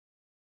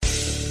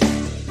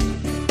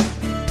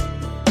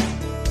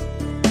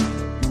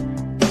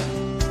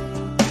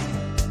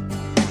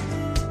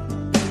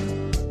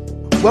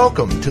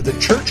Welcome to the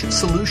Church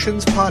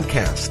Solutions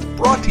Podcast,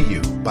 brought to you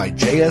by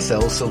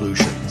JSL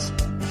Solutions.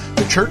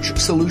 The Church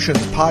Solutions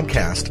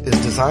Podcast is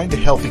designed to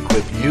help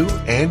equip you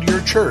and your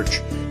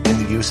church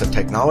in the use of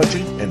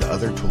technology and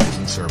other tools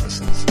and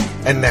services.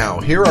 And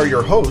now, here are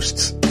your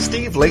hosts,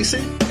 Steve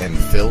Lacey and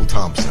Phil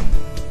Thompson.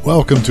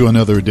 Welcome to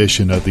another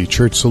edition of the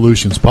Church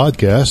Solutions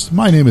Podcast.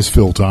 My name is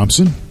Phil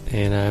Thompson.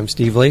 And I'm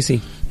Steve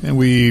Lacey. And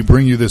we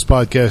bring you this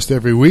podcast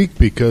every week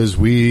because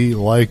we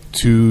like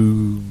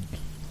to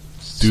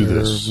do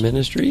this. Serve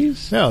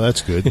ministries? Yeah,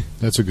 that's good.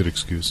 That's a good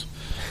excuse.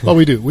 Well,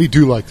 we do. We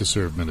do like to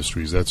serve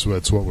ministries. That's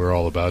what we're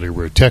all about here.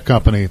 We're a tech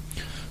company,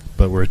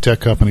 but we're a tech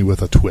company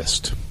with a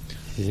twist.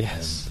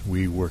 Yes. And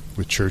we work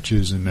with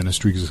churches and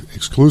ministries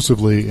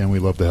exclusively, and we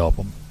love to help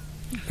them.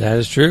 That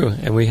is true.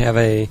 And we have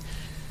a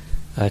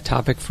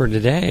topic for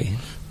today.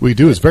 We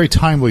do. It's a very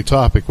timely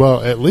topic.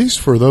 Well, at least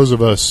for those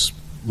of us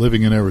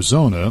living in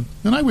Arizona,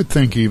 and I would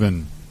think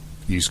even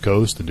East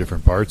Coast and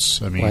different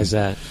parts. I mean, why is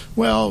that?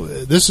 Well,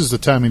 this is the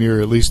time of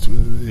year, at least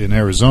in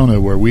Arizona,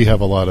 where we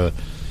have a lot of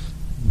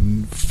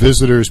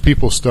visitors.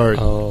 People start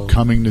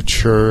coming to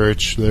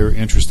church. They're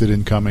interested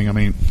in coming. I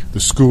mean, the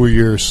school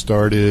year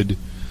started.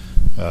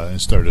 It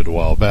started a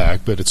while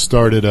back, but it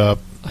started up.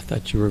 I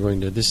thought you were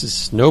going to. This is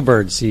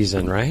snowbird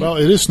season, right? Well,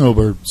 it is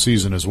snowbird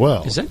season as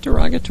well. Is that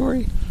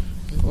derogatory?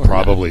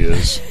 Probably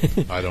is.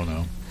 I don't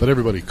know. But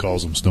everybody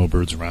calls them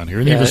snowbirds around here.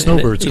 And even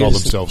snowbirds call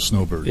themselves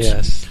snowbirds.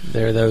 Yes.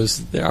 They're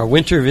our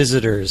winter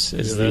visitors.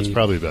 That's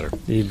probably better.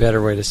 The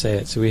better way to say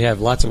it. So we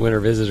have lots of winter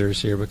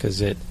visitors here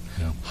because it's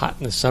hot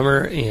in the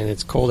summer and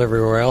it's cold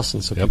everywhere else.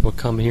 And so people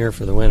come here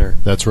for the winter.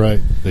 That's right.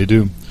 They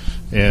do.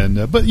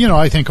 And but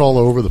I think all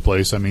over the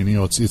place. I mean,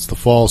 it's the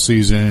fall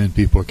season.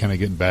 People are kind of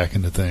getting back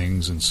into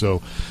things, and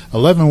so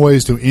 11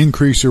 ways to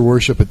increase your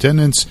worship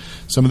attendance.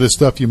 Some of this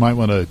stuff you might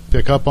want to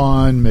pick up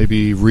on,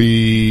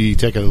 maybe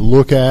take a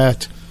look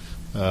at.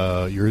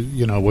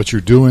 What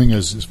you're doing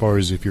as far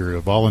as if you're a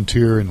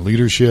volunteer in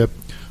leadership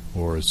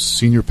or a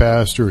senior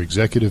pastor,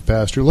 executive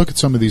pastor. Look at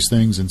some of these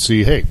things and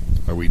see, hey,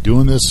 are we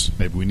doing this?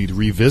 Maybe we need to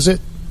revisit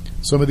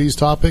some of these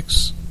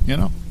topics.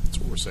 That's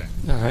what we're saying.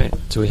 All right.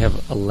 So we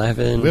have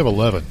 11. We have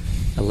 11.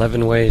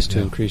 11 ways to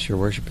increase your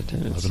worship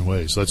attendance. 11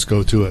 ways. Let's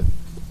go to it.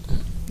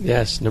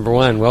 Yes. Number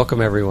one,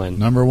 welcome everyone.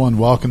 Number one,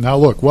 welcome. Now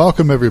look,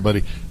 welcome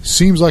everybody.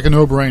 Seems like a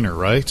no-brainer,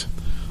 right?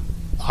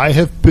 I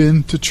have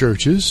been to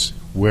churches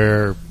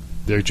where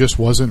there just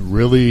wasn't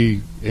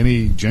really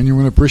any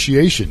genuine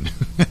appreciation.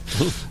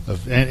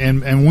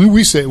 and when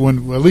we say, at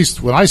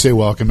least when I say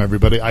welcome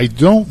everybody, I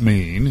don't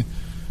mean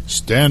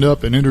stand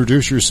up and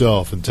introduce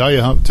yourself and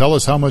tell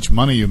us how much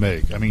money you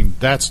make. I mean,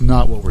 that's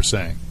not what we're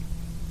saying.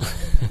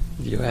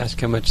 You ask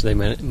how much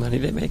money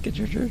they make at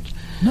your church?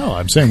 No,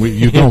 I'm saying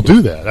you don't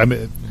do that. I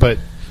mean, but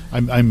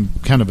I'm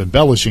kind of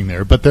embellishing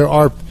there. But there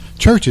are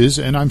churches,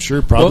 and I'm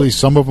sure probably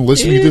some of them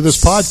listening to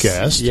this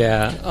podcast.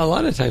 Yeah, a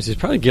lot of times it's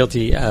probably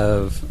guilty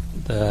of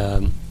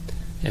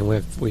and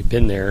we've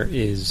been there,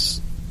 is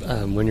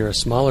when you're a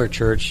smaller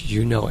church,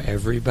 you know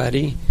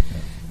everybody.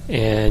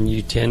 And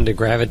you tend to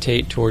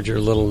gravitate towards your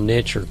little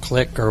niche or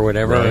clique or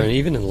whatever, right. And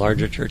even in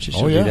larger churches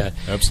you do that.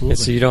 Absolutely. And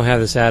so you don't have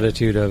this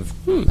attitude of,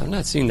 I've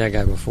not seen that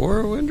guy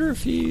before. I wonder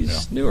if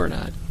he's new or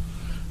not.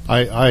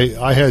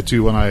 I had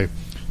to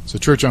it's a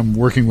church I'm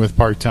working with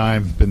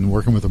part-time, been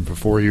working with them for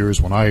 4 years.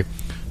 When I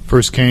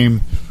first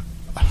came,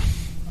 I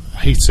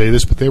hate to say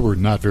this, but they were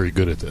not very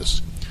good at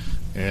this.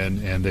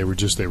 And they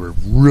were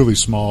really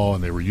small,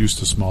 and they were used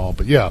to small.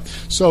 But yeah,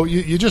 so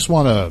you just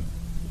want to,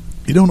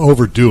 you don't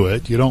overdo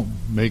it.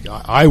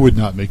 I would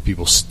not make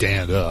people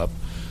stand up.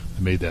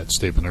 I made that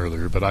statement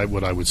earlier, but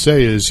what I would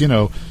say is,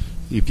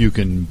 if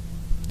you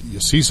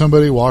see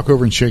somebody, walk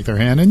over and shake their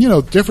hand,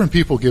 and different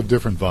people give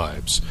different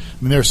vibes.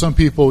 I mean, there are some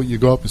people you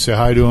go up and say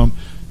hi to them.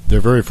 They're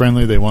very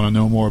friendly. They want to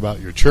know more about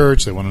your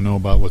church. They want to know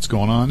about what's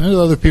going on. And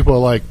other people are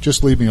like,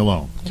 just leave me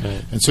alone.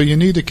 Right. And so you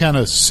need to kind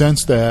of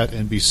sense that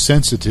and be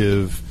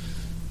sensitive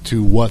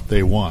to what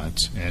they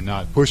want, and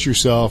not push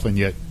yourself and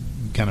yet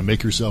kind of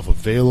make yourself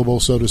available,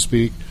 so to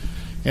speak.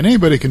 And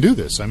anybody can do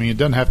this. I mean, it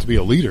doesn't have to be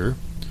a leader,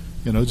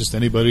 just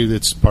anybody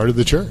that's part of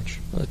the church.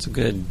 Well, it's a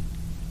good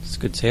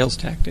sales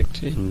tactic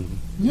to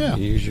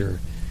use your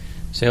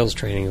sales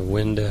training of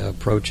when to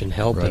approach and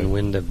help, and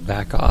when to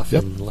back off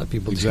and let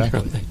people do their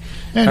own thing.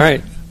 And, all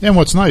right. And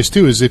what's nice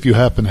too is if you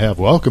happen to have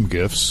welcome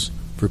gifts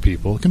for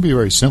people, it can be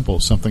very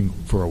simple, something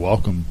for a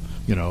welcome,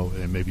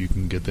 and maybe you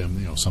can get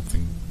them,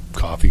 something,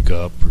 coffee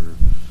cup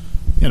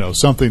or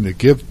something to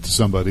give to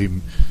somebody.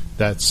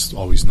 That's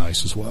always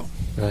nice as well.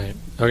 Right.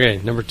 Okay,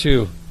 number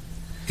 2.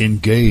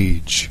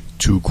 Engage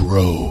to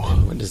grow.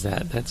 What is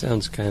that? That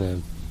sounds kind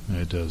of...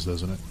 It does,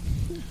 doesn't it?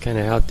 Kind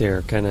of out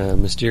there, kind of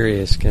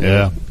mysterious, kind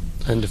of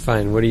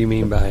undefined. What do you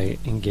mean by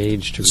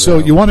engage to grow? So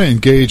you want to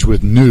engage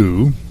with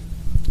new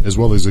as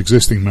well as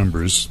existing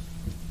members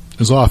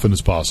as often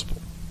as possible,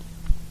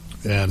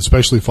 and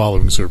especially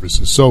following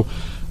services. So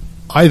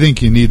I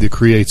think you need to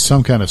create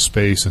some kind of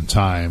space and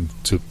time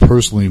to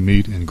personally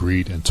meet and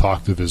greet and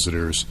talk to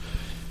visitors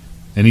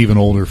and even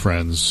older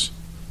friends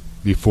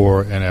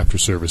before and after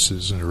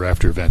services or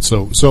after events.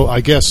 So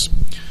I guess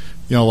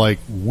like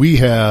we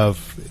have,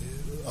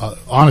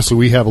 honestly,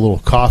 we have a little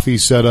coffee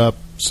set up,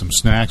 some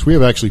snacks. We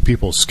have actually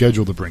people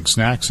scheduled to bring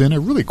snacks in. They're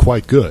really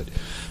quite good.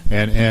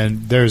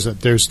 And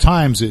there's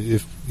times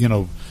if,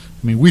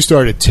 we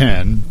start at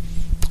 10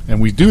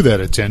 and we do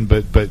that at 10,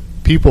 but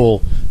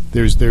people,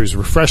 there's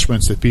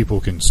refreshments that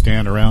people can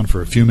stand around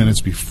for a few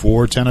minutes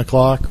before 10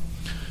 o'clock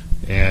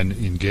and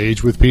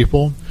engage with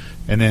people.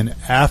 And then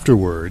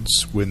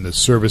afterwards, when the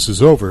service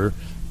is over,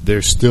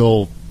 there's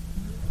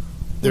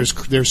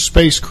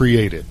space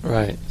created.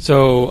 Right.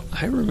 So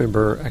I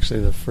remember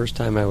actually the first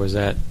time I was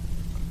at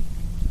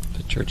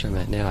the church I'm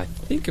at now, I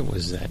think it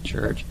was that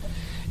church.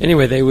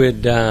 Anyway,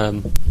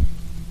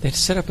 they'd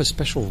set up a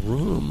special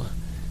room.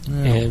 Yeah.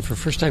 And for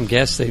first-time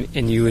guests,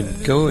 you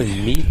would go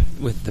and meet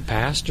with the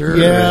pastor.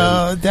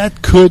 Yeah,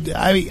 that could.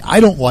 I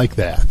don't like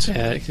that.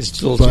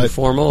 It's a little too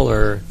formal,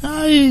 or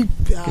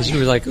because you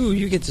were like, "Ooh,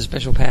 you get the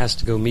special pass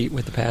to go meet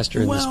with the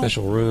pastor in the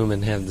special room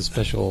and have the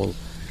special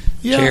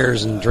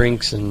chairs and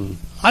drinks." And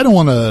I don't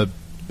want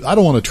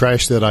to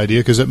trash that idea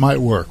because it might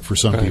work for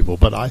some people.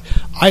 But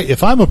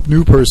if I'm a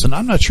new person,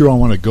 I'm not sure I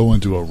want to go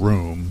into a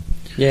room.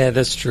 Yeah,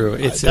 that's true.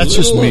 It's that's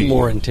a little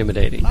more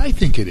intimidating. I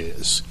think it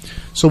is.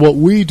 So what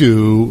we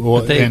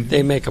do,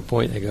 they make a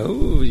point. They go,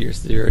 "Ooh,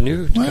 you're a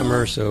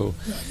newcomer, so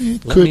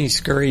let me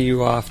scurry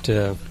you off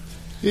to."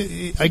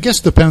 I guess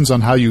it depends on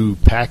how you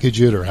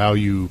package it or how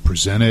you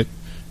present it.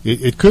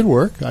 It could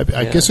work.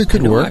 I guess it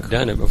could work. I've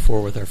done it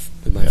before with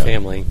my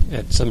family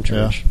at some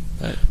church.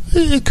 Yeah.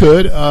 It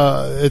could.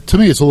 To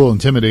me, it's a little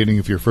intimidating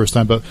if you're first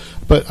time. But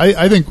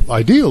I think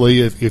ideally,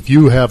 if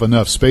you have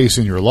enough space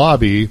in your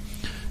lobby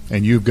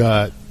and you've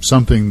got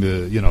something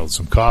to,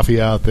 some coffee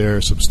out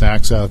there, some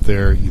snacks out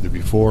there, either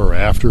before or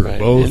after or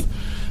both.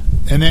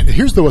 And then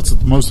here's what's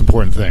the most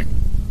important thing,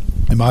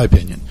 in my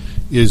opinion,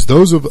 is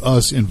those of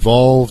us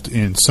involved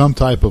in some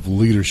type of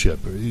leadership,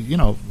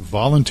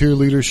 volunteer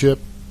leadership,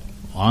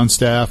 on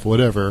staff,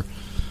 whatever,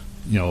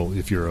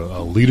 if you're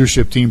a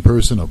leadership team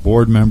person, a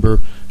board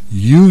member,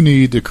 you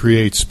need to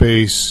create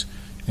space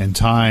and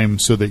time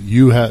so that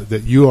you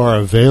are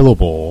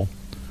available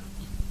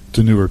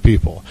to newer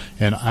people.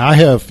 And I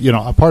have,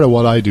 a part of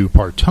what I do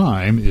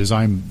part-time is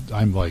I'm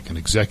like an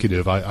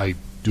executive. I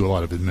do a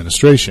lot of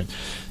administration.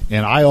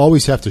 And I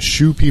always have to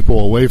shoo people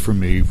away from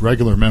me,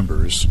 regular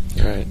members,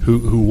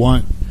 who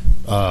want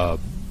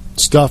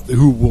stuff,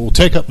 who will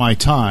take up my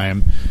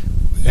time,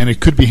 and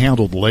it could be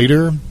handled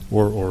later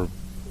or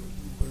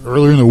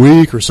earlier in the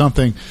week or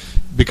something,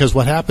 because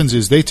what happens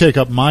is they take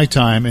up my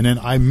time, and then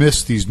I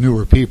miss these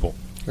newer people.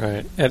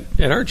 Right.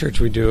 At our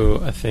church, we do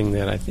a thing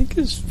that I think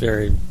is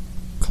very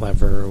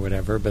clever or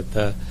whatever, but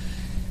the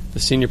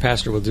senior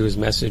pastor will do his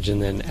message,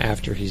 and then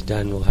after he's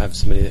done, we'll have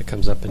somebody that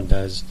comes up and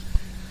does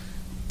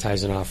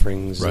tithes and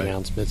offerings,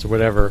 announcements, or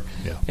whatever,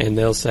 and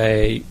they'll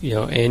say,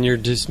 and you're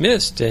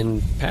dismissed,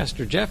 and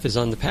Pastor Jeff is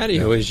on the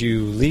patio as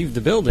you leave the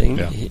building,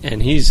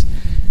 and he's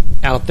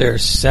out there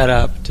set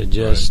up to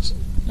just,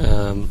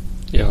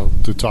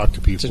 to talk to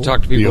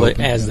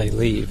people, as they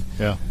leave.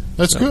 Yeah,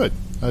 that's good.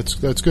 That's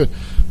good.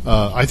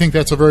 I think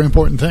that's a very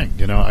important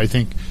thing. I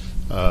think.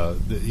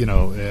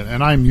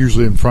 And I'm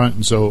usually in front,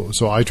 and so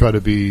I try to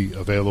be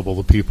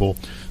available to people.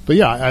 But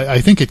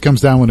I think it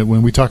comes down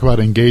when we talk about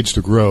engage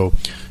to grow,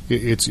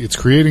 it's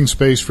creating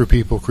space for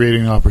people,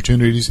 creating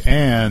opportunities,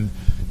 and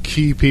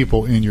key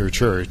people in your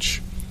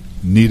church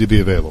need to be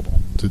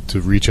available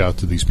to reach out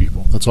to these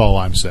people. That's all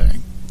I'm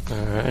saying. All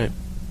right.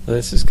 Well,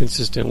 this is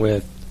consistent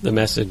with the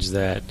message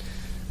that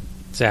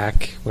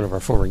Zach, one of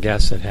our former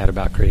guests, had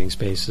about creating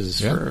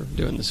spaces for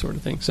doing this sort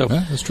of thing. So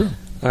that's true.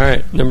 All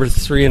right, number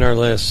 3 in our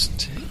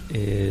list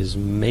is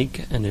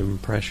make an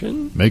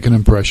impression. Make an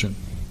impression.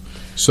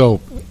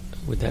 So,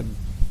 would that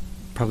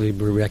probably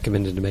be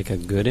recommended to make a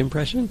good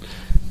impression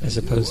as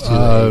opposed to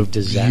a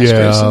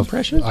disastrous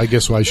impression? I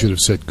guess I should have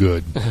said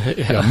good.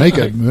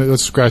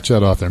 Let's scratch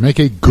that off there. Make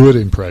a good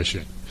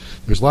impression.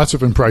 There's lots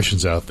of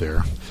impressions out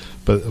there,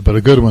 but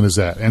a good one is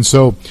that. And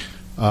so,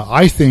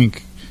 I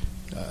think.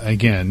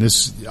 Again,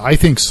 I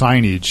think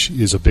signage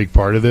is a big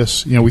part of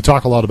this. We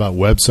talk a lot about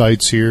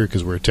websites here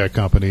because we're a tech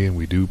company and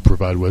we do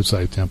provide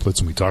website templates,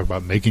 and we talk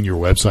about making your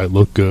website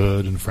look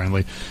good and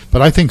friendly.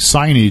 But I think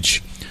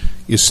signage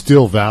is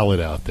still valid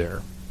out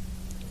there.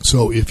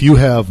 So if you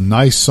have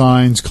nice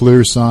signs,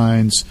 clear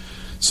signs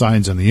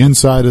on the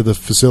inside of the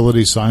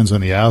facility, signs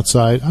on the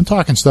outside, I'm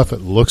talking stuff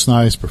that looks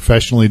nice,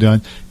 professionally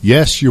done.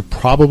 Yes, you're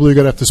probably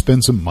going to have to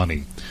spend some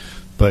money,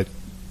 but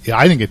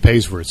I think it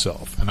pays for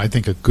itself. And I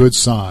think a good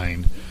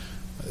sign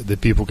that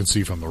people can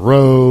see from the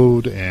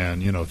road,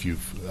 and if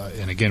you've,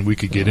 and again, we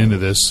could get into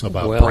this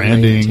about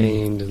branding,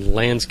 well-maintained, and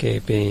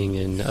landscaping,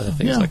 and other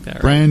things like that.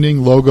 Right?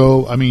 Branding,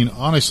 logo. I mean,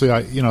 honestly,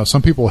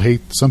 some people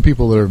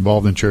that are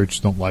involved in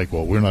church don't like.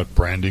 Well, we're not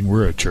branding;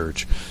 we're a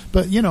church.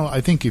 But I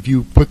think if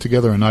you put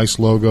together a nice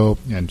logo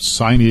and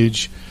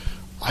signage,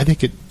 I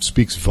think it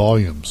speaks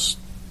volumes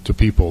to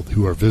people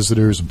who are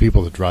visitors and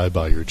people that drive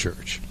by your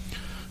church.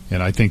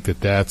 And I think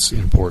that's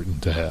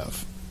important to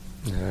have.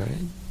 All right.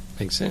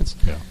 Makes sense.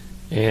 Yeah.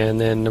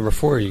 And then number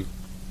 4, you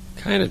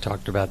kind of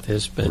talked about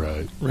this, but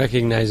Right.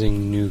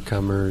 recognizing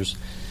newcomers,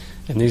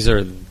 and these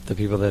are the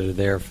people that are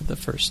there for the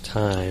first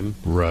time.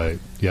 Right.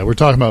 Yeah, we're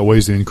talking about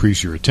ways to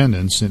increase your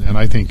attendance, and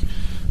I think,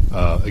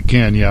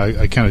 again,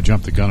 I kind of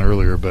jumped the gun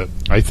earlier, but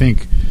I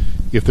think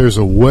if there's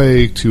a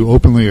way to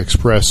openly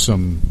express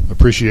some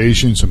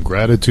appreciation, some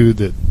gratitude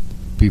that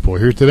people are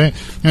here today,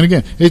 and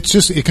again,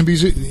 it can be,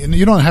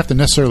 you don't have to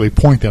necessarily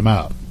point them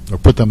out or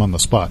put them on the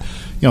spot.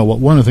 You know,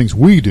 one of the things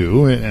we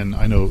do, and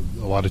I know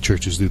a lot of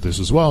churches do this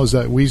as well, is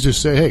that we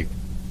just say, hey,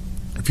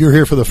 if you're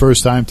here for the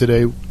first time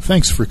today,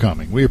 thanks for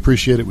coming. We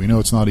appreciate it. We know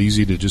it's not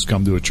easy to just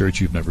come to a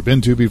church you've never been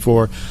to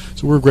before,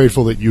 so we're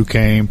grateful that you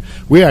came.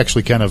 We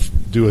actually kind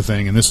of do a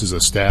thing, and this is a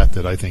stat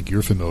that I think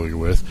you're familiar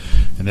with,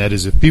 and that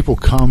is if people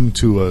come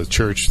to a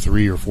church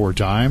 3 or 4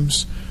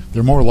 times,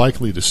 they're more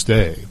likely to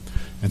stay.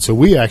 And so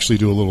we actually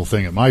do a little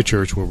thing at my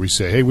church where we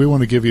say, hey, we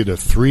want to give you the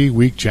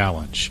 3-week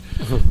challenge.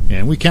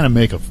 And we don't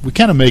make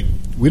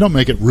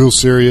it real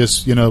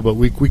serious, you know, but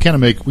we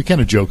kind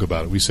of joke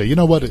about it. We say, you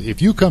know what,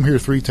 if you come here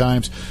 3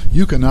 times,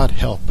 you cannot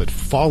help but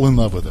fall in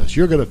love with us.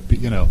 You're going to,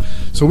 you know,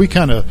 so we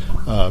kind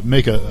of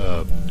make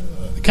a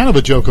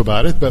joke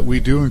about it, but we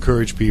do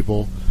encourage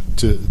people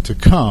to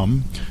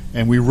come,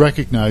 and we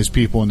recognize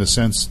people in the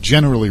sense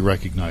generally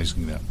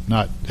recognizing them.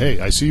 Not, hey,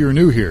 I see you're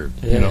new here.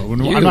 Yeah. You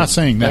know, I'm not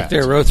saying that. Back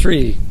there, row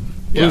 3,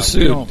 blue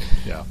suit,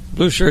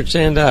 blue shirt,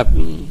 stand up.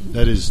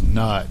 That is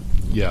not,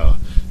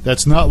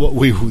 that's not what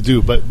we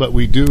do. But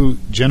we do,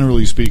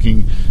 generally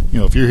speaking, you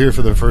know, if you're here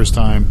for the first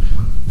time,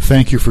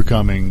 thank you for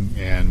coming,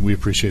 and we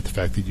appreciate the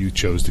fact that you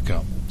chose to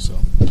come. So,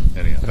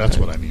 anyhow, that's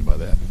what I mean by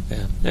that.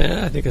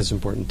 Yeah, I think that's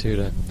important too,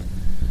 to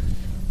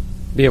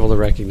be able to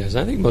recognize.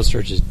 I think most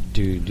churches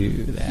do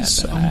that.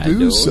 Some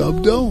do,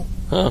 some don't.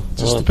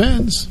 Just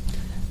depends.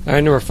 All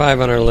right, number 5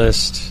 on our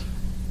list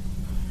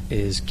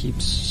is keep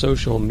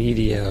social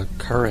media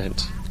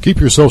current.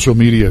 Keep your social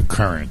media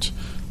current.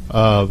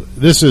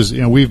 This is,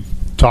 you know, we've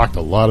talked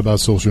a lot about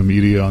social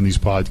media on these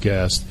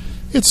podcasts.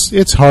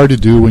 It's hard to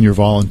do when you're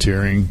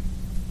volunteering,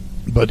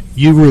 but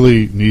you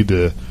really need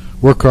to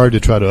work hard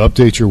to try to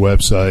update your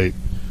website.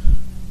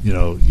 You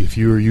know, if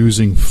you're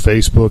using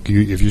Facebook,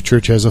 if your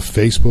church has a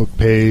Facebook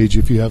page,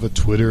 if you have a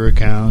Twitter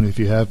account, if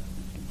you have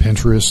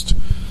Pinterest,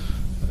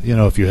 you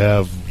know, if you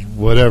have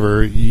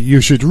whatever, you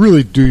should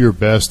really do your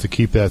best to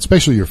keep that,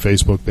 especially your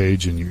Facebook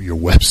page and your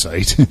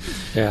website.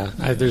 Yeah,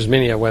 there's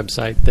many a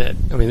website that,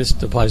 I mean, this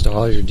applies to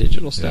all your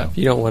digital stuff.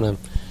 Yeah. You don't want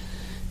to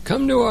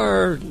come to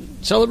our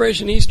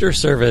Celebration Easter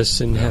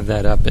service and have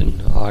that up in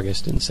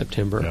August and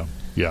September.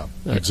 Yeah,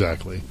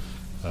 exactly.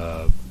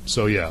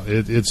 So yeah,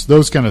 it's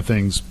those kind of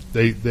things.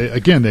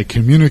 They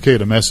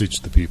communicate a message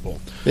to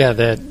people. Yeah,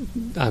 that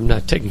I'm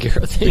not taking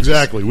care of things.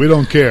 Exactly. We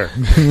don't care.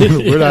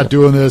 We're not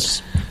doing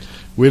this.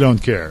 We don't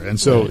care. And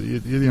so, right.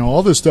 You know,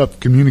 all this stuff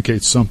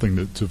communicates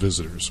something to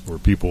visitors or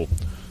people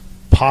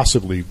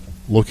possibly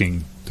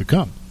looking to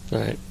come.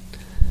 Right.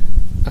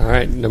 All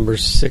right. Number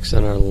 6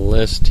 on our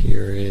list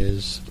here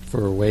is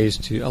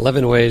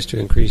 11 ways to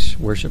increase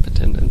worship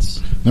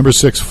attendance. Number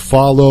 6,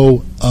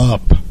 follow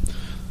up.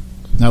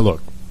 Now,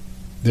 look.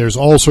 There's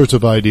all sorts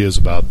of ideas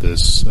about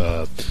this.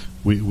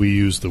 We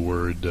use the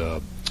word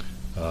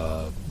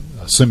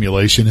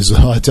simulation is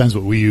a lot of times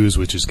what we use,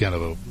 which is kind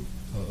of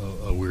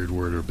a weird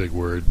word or a big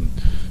word, and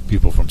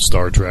people from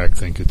Star Trek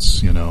think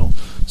it's, you know,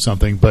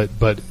 something. But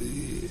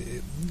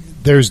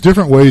there's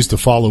different ways to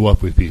follow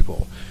up with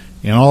people,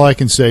 and all I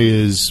can say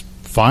is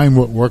find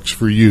what works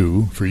for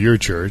you, for your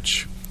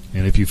church,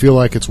 and if you feel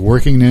like it's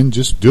working, then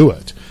just do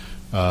it.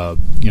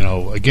 You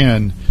know,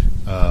 again.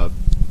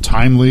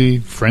 Timely,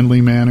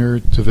 friendly manner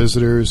to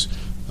visitors.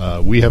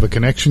 We have a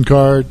connection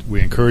card.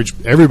 We encourage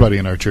everybody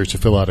in our church to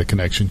fill out a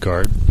connection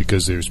card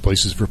because there's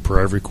places for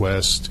prayer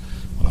requests.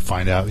 Want to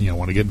find out, you know,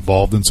 want to get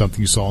involved in something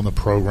you saw in the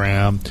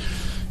program.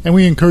 And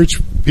we encourage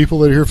people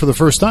that are here for the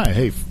first time,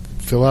 hey,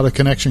 fill out a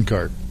connection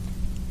card.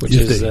 Which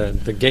is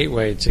the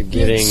gateway to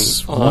getting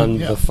on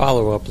the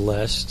follow-up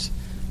list.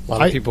 A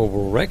lot of people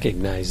will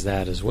recognize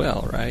that as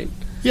well, right?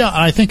 Yeah,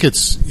 I think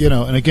it's, you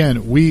know, and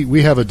again,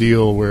 we have a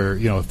deal where,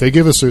 you know, if they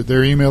give us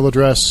their email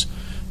address,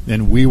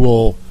 then we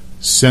will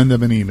send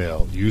them an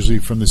email, usually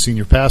from the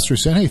senior pastor,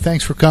 saying, hey,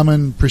 thanks for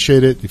coming,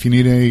 appreciate it. If you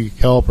need any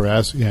help or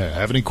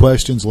have any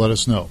questions, let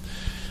us know.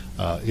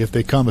 If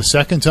they come a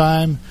second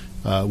time,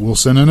 we'll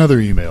send another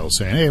email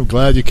saying, hey, I'm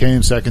glad you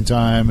came second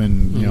time,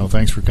 and, you know,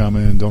 thanks for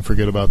coming. Don't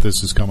forget about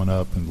this is coming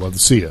up, and love to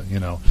see you, you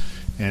know.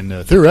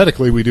 And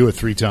theoretically, we do it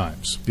 3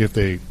 times. If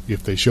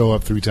they show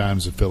up 3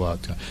 times and fill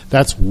out,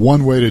 that's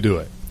one way to do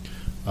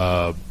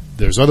it.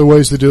 There's other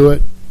ways to do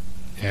it,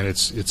 and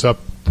it's up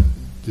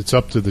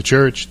to the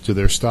church, to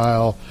their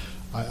style.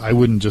 I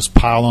wouldn't just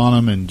pile on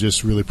them and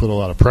just really put a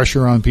lot of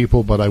pressure on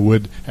people, but I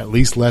would at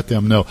least let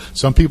them know.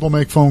 Some people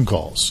make phone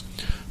calls.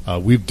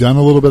 We've done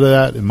a little bit of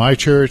that in my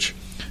church.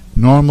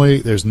 Normally,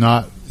 there's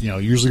not. You know,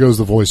 usually goes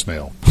the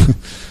voicemail.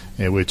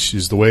 Which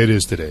is the way it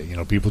is today. You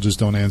know, people just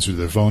don't answer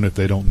their phone if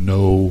they don't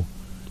know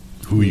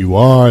who you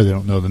are, they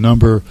don't know the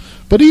number.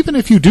 But even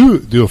if you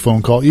do a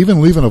phone call, even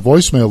leaving a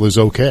voicemail is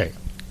okay.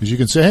 Because you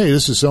can say, hey,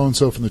 this is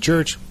so-and-so from the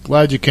church.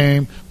 Glad you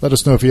came. Let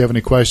us know if you have any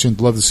questions.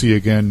 Love to see you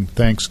again.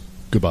 Thanks.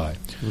 Goodbye.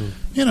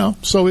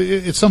 So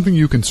it's something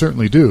you can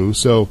certainly do.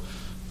 So,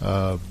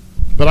 but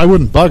I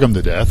wouldn't bug them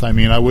to death. I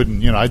mean, I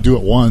wouldn't, I'd do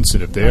it once,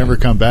 and if they ever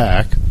come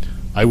back,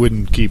 I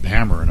wouldn't keep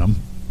hammering them.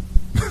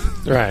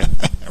 Right.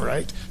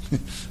 Right.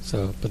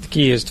 So, but the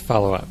key is to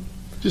follow up.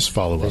 Just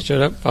follow up. They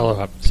showed up, follow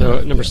up.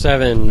 So number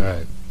 7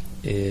 Right.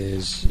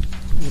 is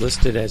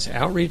listed as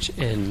outreach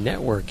and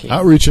networking.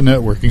 Outreach and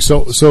networking.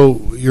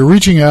 So you're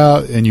reaching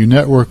out and you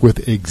network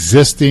with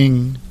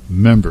existing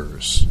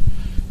members,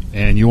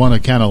 and you want to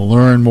kind of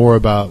learn more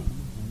about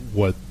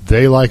what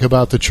they like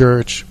about the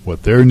church,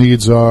 what their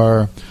needs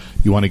are.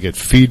 You want to get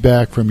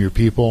feedback from your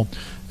people.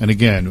 And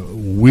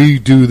again, we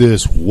do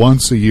this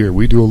once a year.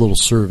 We do a little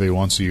survey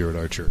once a year at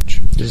our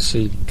church. Just so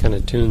you kind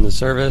of tune the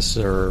service,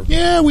 or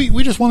Yeah, we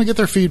just want to get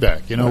their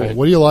feedback. Right.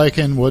 What are you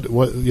liking? What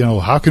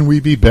how can we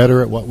be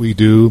better at what we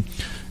do?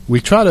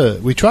 We try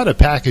to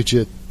package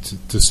it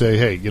to say,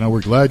 hey,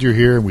 we're glad you're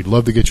here and we'd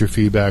love to get your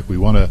feedback. We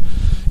want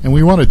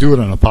to do it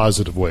in a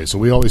positive way. So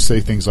we always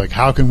say things like,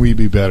 how can we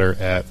be better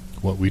at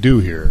what we do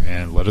here,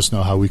 and let us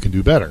know how we can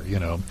do better.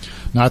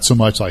 Not so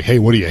much like, hey,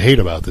 what do you hate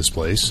about this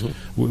place?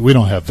 Mm-hmm. We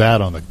don't have that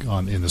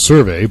in the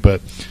survey,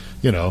 but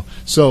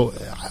So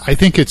I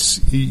think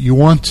you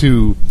want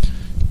to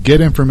get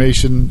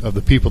information of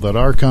the people that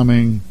are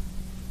coming,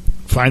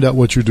 find out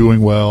what you're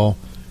doing well,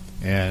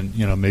 and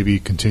maybe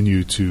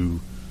continue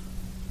to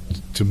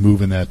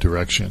move in that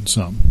direction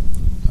some.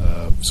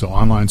 So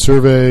online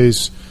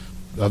surveys,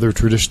 other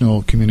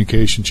traditional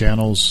communication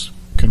channels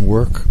can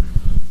work.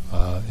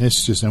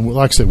 It's just, and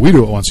like I said, we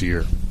do it once a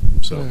year.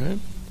 So, all right.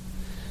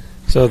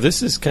 So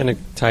this is kind of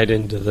tied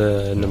into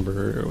the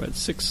number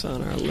 6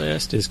 on our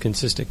list is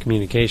consistent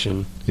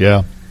communication.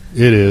 Yeah,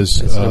 it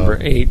is. It's number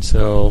 8.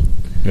 So,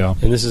 yeah,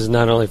 and this is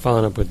not only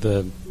following up with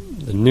the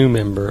new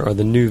member or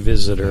the new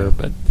visitor,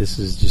 but this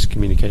is just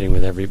communicating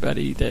with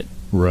everybody that.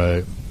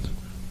 Right.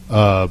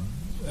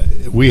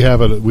 We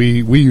have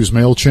we use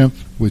MailChimp,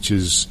 which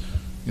is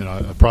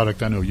a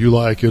product I know you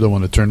like. You're the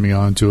one that turned me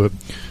on to it.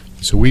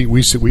 So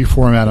we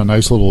format a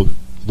nice little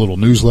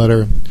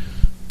newsletter,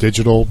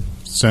 digital,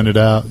 send it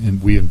out,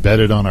 and we embed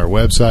it on our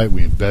website.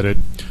 We embed it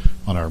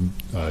on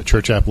our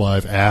Church App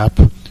Live app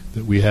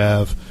that we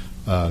have.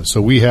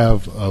 So we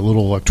have a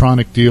little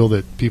electronic deal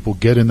that people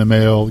get in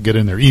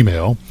their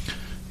email,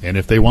 and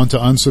if they want to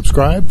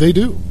unsubscribe, they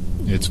do.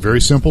 It's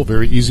very simple,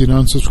 very easy to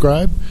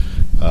unsubscribe.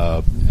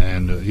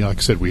 And like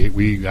I said,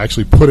 we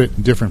actually put it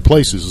in different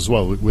places as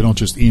well. We don't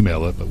just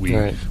email it, but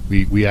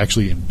we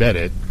actually embed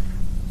it.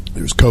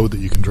 There's code that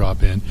you can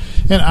drop in,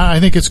 and I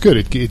think it's good.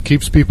 It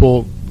keeps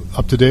people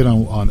up to date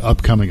on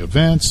upcoming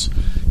events.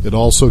 It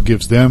also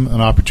gives them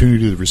an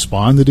opportunity to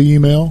respond to the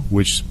email,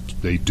 which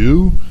they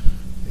do.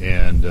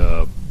 And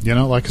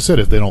like I said,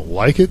 if they don't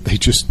like it, they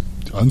just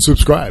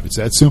unsubscribe. It's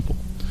that simple.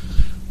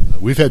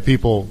 We've had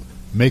people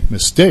make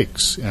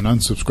mistakes and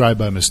unsubscribe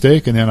by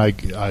mistake, and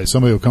then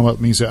somebody will come up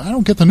to me and say, I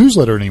don't get the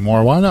newsletter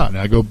anymore. Why not? And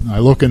I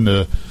look in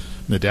the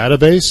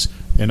database,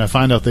 and I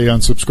find out they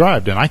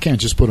unsubscribed, and I can't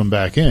just put them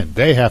back in.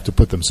 They have to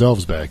put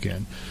themselves back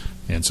in.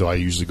 And so I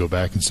usually go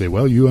back and say,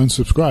 well, you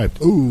unsubscribed.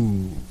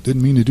 Ooh,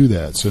 didn't mean to do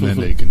that. So then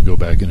they can go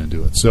back in and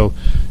do it. So,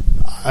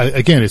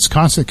 again, it's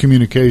constant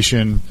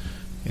communication,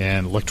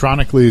 and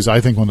electronically is, I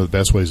think, one of the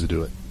best ways to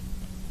do it.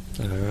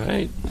 All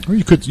right. Or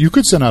you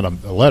could send out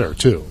a letter,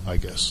 too, I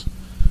guess.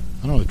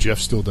 I don't know if Jeff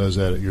still does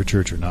that at your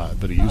church or not,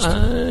 but he used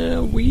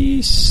to.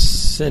 We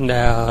send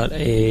out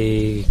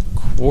a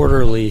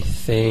quarterly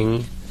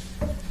thing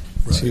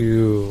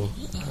to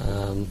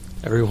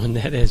everyone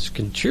that has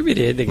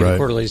contributed. They get a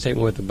quarterly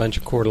statement with a bunch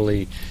of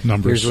quarterly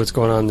numbers. Here's what's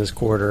going on this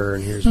quarter,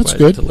 and here's that's what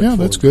good. to look for.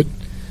 That's good.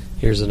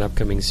 Here's an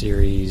upcoming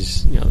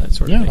series, that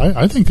sort of thing. Yeah,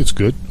 I think it's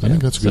good. I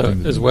think that's a good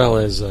thing to as do. Well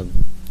as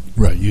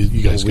right.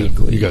 You guys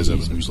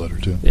have a newsletter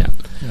too. Yeah.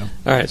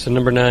 All right. So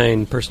number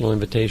 9, personal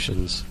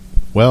invitations.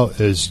 Well,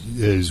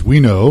 as we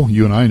know,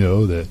 you and I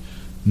know that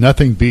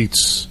nothing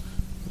beats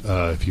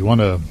if you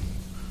want to,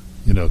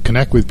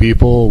 connect with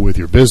people with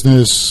your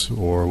business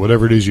or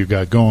whatever it is you've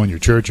got going, your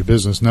church, your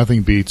business.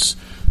 Nothing beats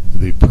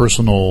the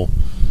personal,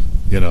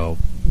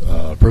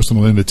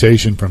 personal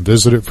invitation from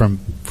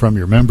from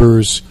your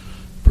members,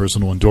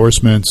 personal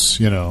endorsements.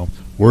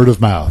 Word of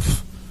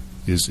mouth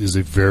is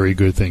a very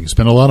good thing.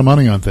 Spend a lot of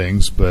money on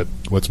things, but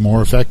what's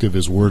more effective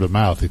is word of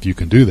mouth if you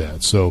can do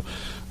that. So,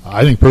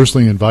 I think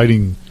personally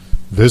inviting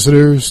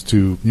visitors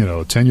to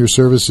attend your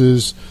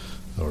services,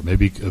 or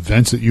maybe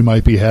events that you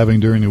might be having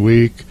during the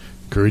week.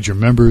 Encourage your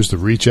members to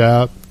reach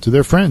out to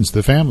their friends,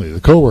 the family, the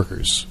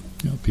coworkers,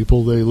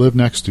 people they live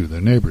next to, their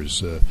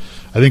neighbors.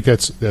 I think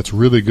that's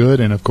really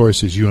good. And of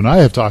course, as you and I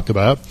have talked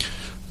about,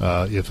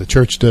 if the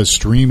church does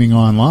streaming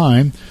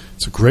online,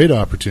 it's a great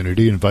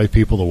opportunity to invite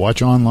people to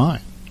watch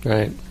online.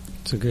 Right.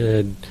 It's a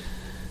good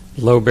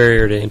low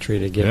barrier to entry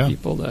to get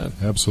people to.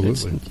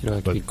 Absolutely. You don't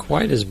have to be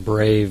quite as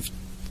brave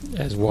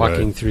as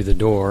walking through the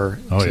door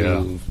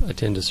to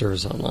attend a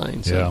service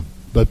online. So. Yeah.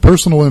 But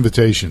personal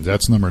invitations,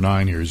 that's number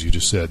 9 here, as you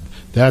just said.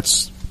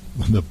 That's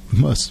the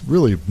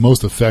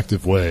most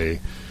effective way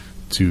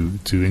to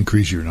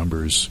increase your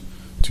numbers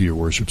to your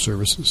worship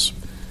services.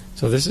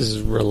 So this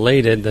is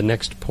related. The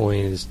next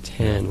point is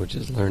 10, which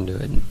is learn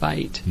to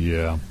invite.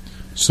 Yeah.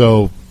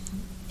 So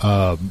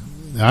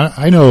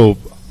I know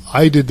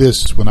I did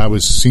this when I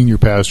was senior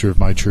pastor of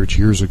my church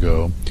years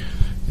ago,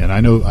 and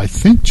I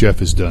think Jeff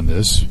has done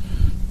this,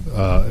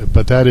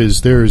 but that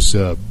is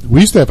we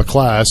used to have a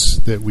class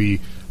that we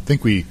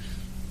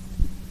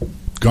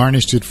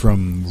garnished it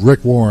from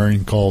Rick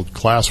Warren called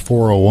Class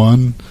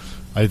 401,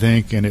 I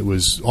think, and it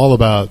was all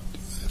about,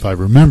 if I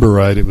remember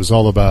right, it was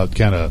all about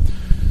kind of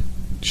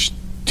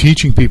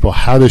teaching people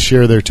how to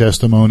share their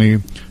testimony,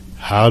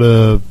 how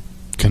to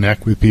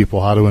connect with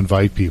people, how to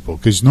invite people.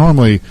 Because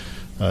normally,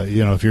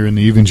 if you're in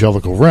the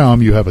evangelical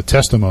realm, you have a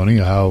testimony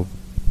of how,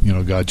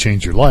 God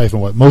changed your life.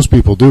 And what most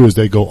people do is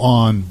they go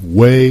on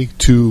way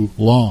too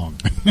long.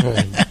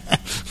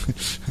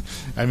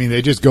 I mean,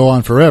 they just go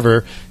on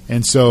forever.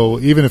 And so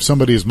even if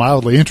somebody is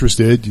mildly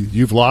interested,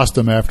 you've lost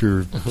them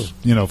after,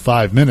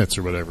 5 minutes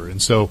or whatever.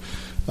 And so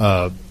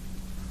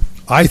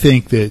I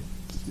think that,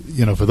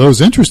 for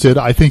those interested,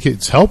 I think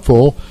it's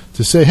helpful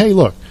to say, hey,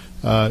 look,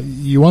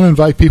 you want to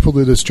invite people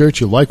to this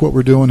church, you like what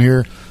we're doing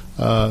here,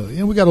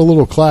 we got a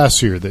little class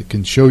here that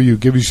can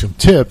give you some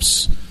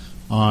tips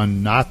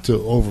on not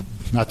to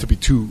be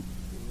too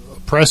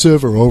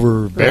oppressive or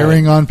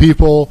overbearing on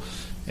people.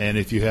 And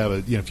if you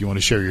have if you want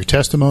to share your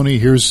testimony,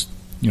 here's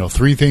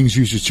 3 things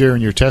you should share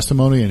in your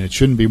testimony, and it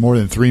shouldn't be more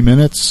than 3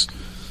 minutes.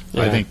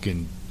 Yeah. I think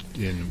in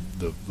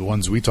the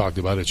ones we talked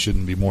about, it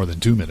shouldn't be more than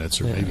 2 minutes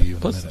or maybe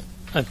even a minute.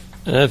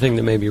 Another thing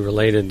that may be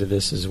related to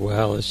this as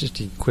well is just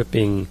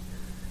equipping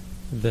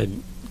the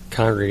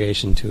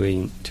congregation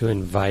to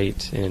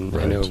invite. And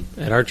right. I know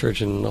at our church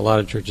and a lot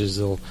of churches,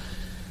 they'll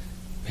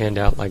hand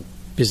out like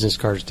business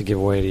cards to give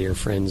away to your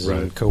friends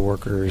right. and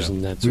coworkers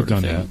and that sort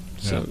of thing. That.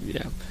 Yeah. So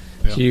yeah.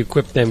 So you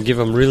equip them, give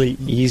them really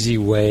easy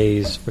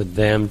ways for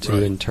them to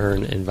right. in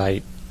turn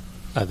invite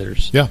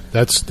others. Yeah,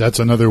 that's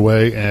another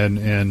way.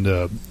 And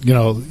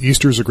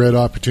Easter's a great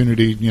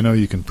opportunity.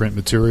 You can print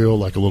material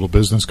like a little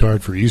business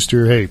card for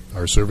Easter. Hey,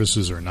 our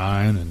services are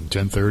 9 and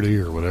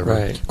 10:30 or whatever.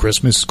 Right.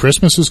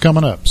 Christmas is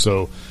coming up.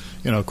 So,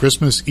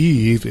 Christmas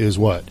Eve is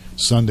what?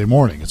 Sunday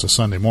morning. It's a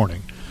Sunday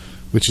morning,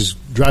 which is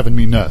driving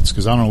me nuts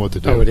because I don't know what to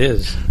do. Oh, it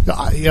is?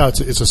 Yeah,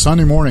 it's a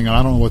Sunday morning, and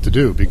I don't know what to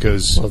do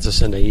because... Well, it's a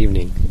Sunday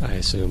evening, I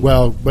assume.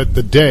 Well, but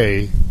the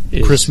day,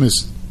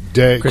 Christmas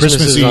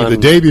Eve, the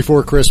day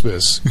before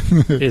Christmas...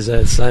 is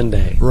a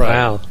Sunday. Right.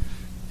 Wow.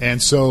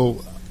 And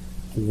so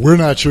we're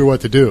not sure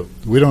what to do.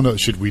 We don't know.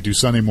 Should we do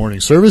Sunday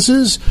morning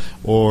services,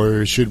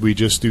 or should we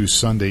just do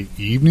Sunday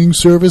evening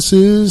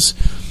services,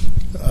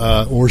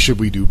 or should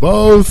we do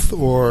both?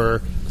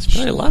 Or there's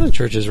probably a lot of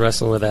churches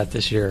wrestling with that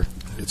this year.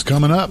 It's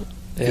coming up.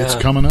 Yeah. It's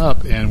coming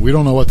up, and we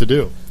don't know what to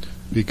do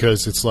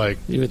because it's like...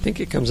 You would think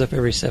it comes up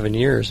every 7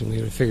 years, and we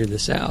would have figured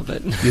this out.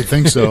 But you'd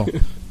think so.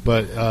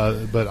 But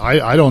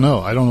I don't know.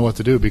 I don't know what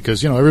to do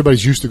because,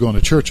 everybody's used to going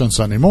to church on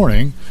Sunday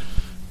morning,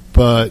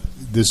 but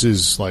this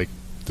is like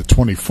the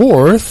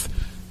 24th,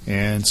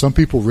 and some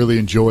people really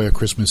enjoy a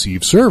Christmas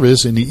Eve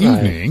service in the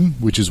evening,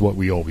 which is what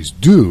we always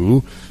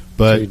do.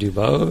 But do you do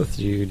both?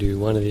 Do you do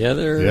one or the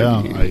other?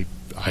 Yeah,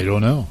 I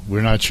don't know.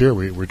 We're not sure.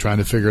 We're trying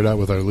to figure it out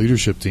with our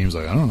leadership teams.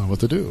 Like, I don't know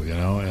what to do,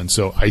 And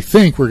so I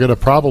think we're going to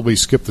probably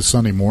skip the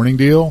Sunday morning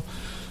deal,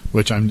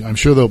 which I'm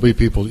sure there'll be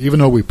people, even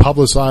though we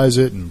publicize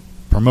it and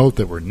promote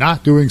that we're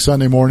not doing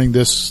Sunday morning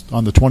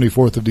on the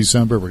 24th of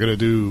December. We're going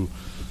to do,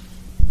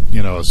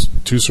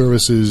 2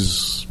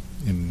 services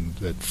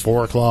at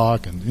 4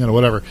 o'clock and,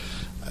 whatever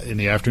in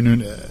the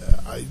afternoon.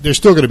 There's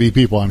still going to be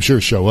people, I'm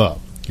sure, show up.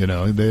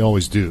 They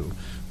always do.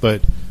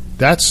 But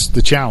that's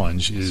the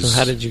challenge. So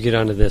how did you get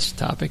onto this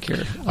topic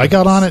here? I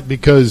got on it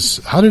because...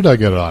 How did I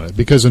get on it?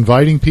 Because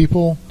inviting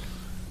people...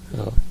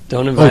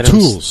 Don't invite them,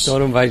 tools.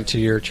 Don't invite to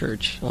your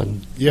church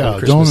on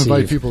Christmas don't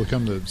invite Eve. People to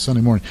come to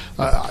Sunday morning.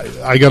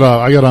 I got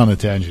on a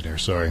tangent here.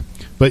 Sorry,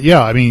 but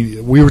yeah, I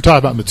mean, we were talking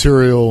about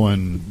material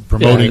and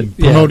promoting.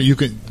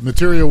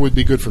 Material would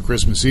be good for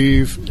Christmas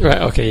Eve.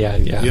 Right. Okay.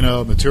 Yeah.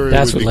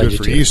 Material would be good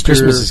for Easter.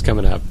 Christmas is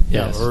coming up.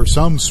 Yes. Or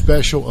some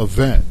special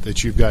event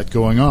that you've got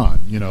going on.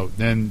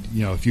 Then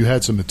if you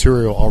had some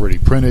material already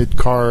printed,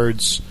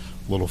 cards,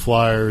 little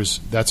flyers,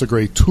 that's a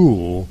great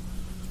tool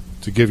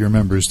to give your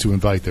members to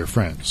invite their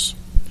friends.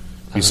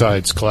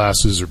 Besides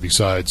classes or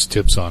besides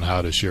tips on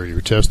how to share your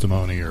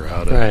testimony or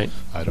how to... Right.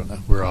 I don't know.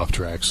 We're off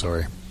track.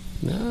 Sorry.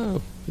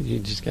 No. You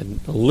just got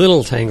a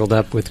little tangled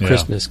up with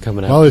Christmas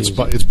coming up. Well, it's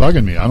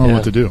bugging me. I don't know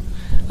what to do.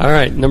 All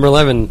right. Number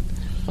 11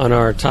 on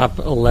our top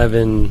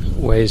 11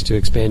 ways to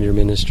expand your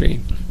ministry.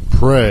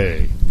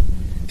 Pray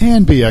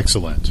and be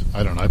excellent.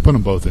 I don't know. I put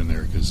them both in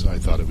there because I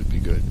thought it would be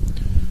good.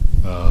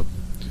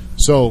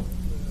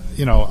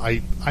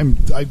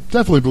 I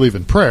definitely believe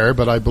in prayer,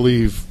 but I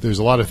believe there's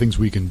a lot of things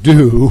we can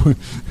do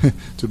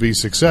to be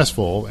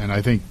successful, and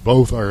I think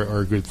both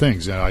are good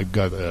things. And I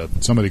got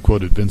somebody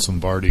quoted Vince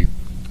Lombardi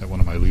at one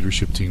of my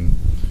leadership team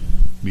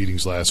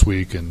meetings last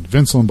week, and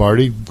Vince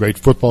Lombardi, great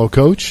football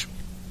coach,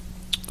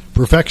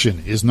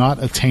 perfection is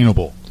not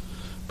attainable,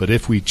 But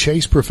if we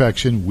chase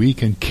perfection, we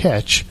can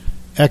catch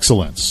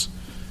excellence.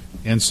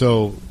 And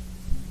so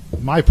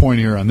my point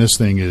here on this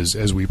thing is,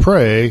 as we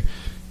pray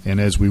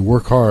and as we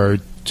work hard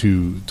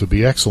to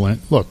be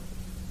excellent, look,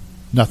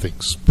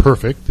 nothing's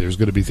perfect. There's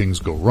going to be things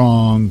go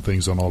wrong.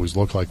 Things don't always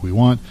look like we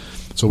want.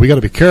 So we got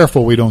to be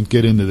careful we don't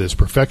get into this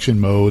perfection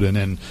mode. And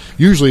then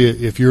usually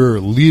if you're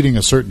leading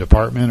a certain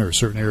department or a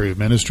certain area of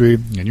ministry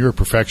and you're a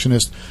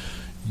perfectionist,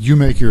 you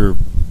make your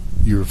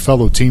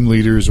fellow team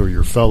leaders or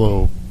your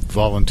fellow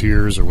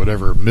volunteers or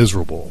whatever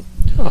miserable.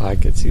 Oh, I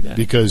could see that.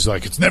 Because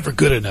it's never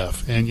good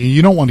enough. And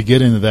you don't want to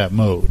get into that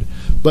mode.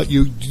 But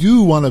you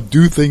do want to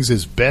do things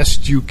as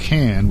best you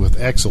can with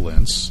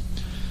excellence.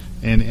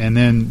 And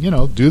then,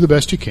 do the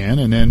best you can,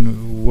 and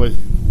then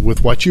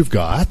with what you've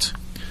got,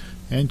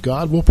 and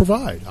God will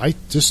provide.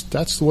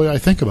 That's the way I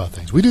think about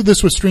things. We do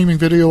this with streaming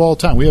video all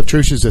the time. We have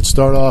churches that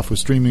start off with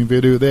streaming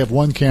video. They have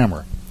one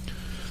camera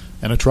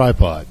and a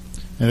tripod,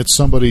 and it's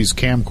somebody's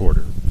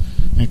camcorder.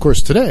 And of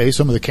course, today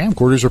some of the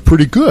camcorders are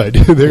pretty good.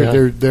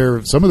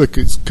 They're some of the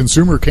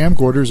consumer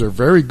camcorders are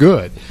very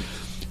good.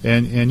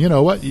 And you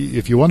know what?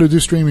 If you want to do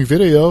streaming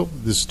video,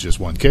 this is just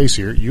one case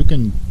here. You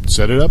can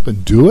set it up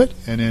and do it,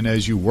 and then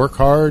as you work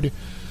hard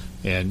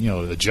and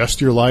adjust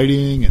your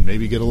lighting and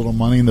maybe get a little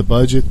money in the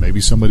budget,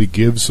 maybe somebody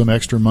gives some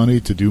extra money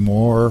to do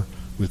more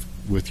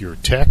with your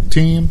tech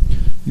team,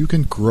 you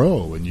can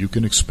grow and you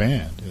can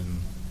expand.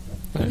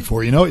 And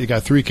before you know it, you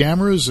got 3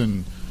 cameras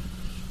and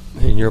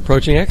you're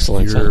approaching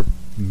excellence. You're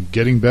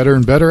getting better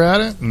and better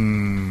at it,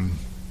 and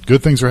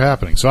good things are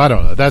happening. So I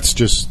don't know. That's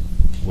just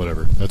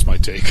whatever. That's my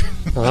take.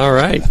 All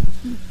right.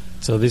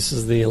 So this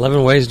is the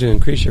 11 ways to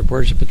increase your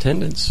worship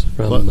attendance.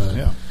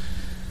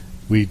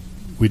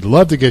 We'd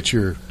love to get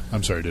your.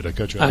 I'm sorry, did I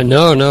cut you off?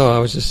 No. I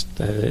was just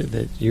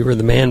that you were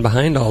the man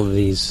behind all of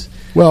these.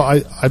 Well,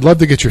 I'd love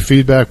to get your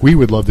feedback. We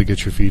would love to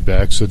get your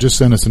feedback. So just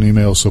send us an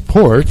email,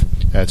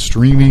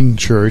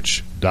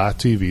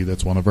 support@streamingchurch.tv.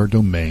 That's one of our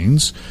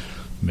domains.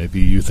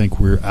 Maybe you think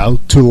we're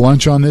out to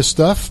lunch on this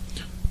stuff.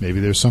 Maybe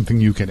there's something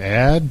you can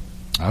add.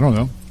 I don't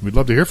know. We'd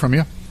love to hear from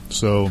you.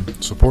 So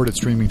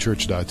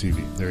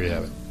support@streamingchurch.tv. There you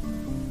have it.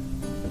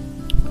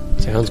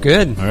 Sounds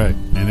good. All right.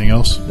 Anything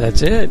else?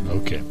 That's it.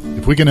 Okay.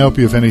 If we can help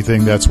you, if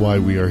anything, that's why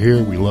we are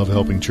here. We love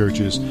helping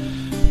churches.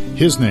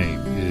 His name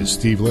is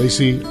Steve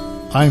Lacey.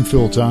 I'm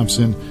Phil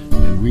Thompson,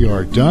 and we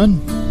are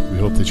done. We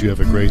hope that you have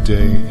a great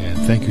day, and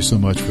thank you so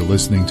much for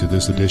listening to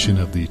this edition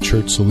of the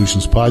Church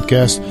Solutions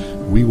Podcast.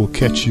 We will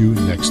catch you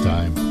next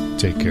time.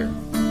 Take care.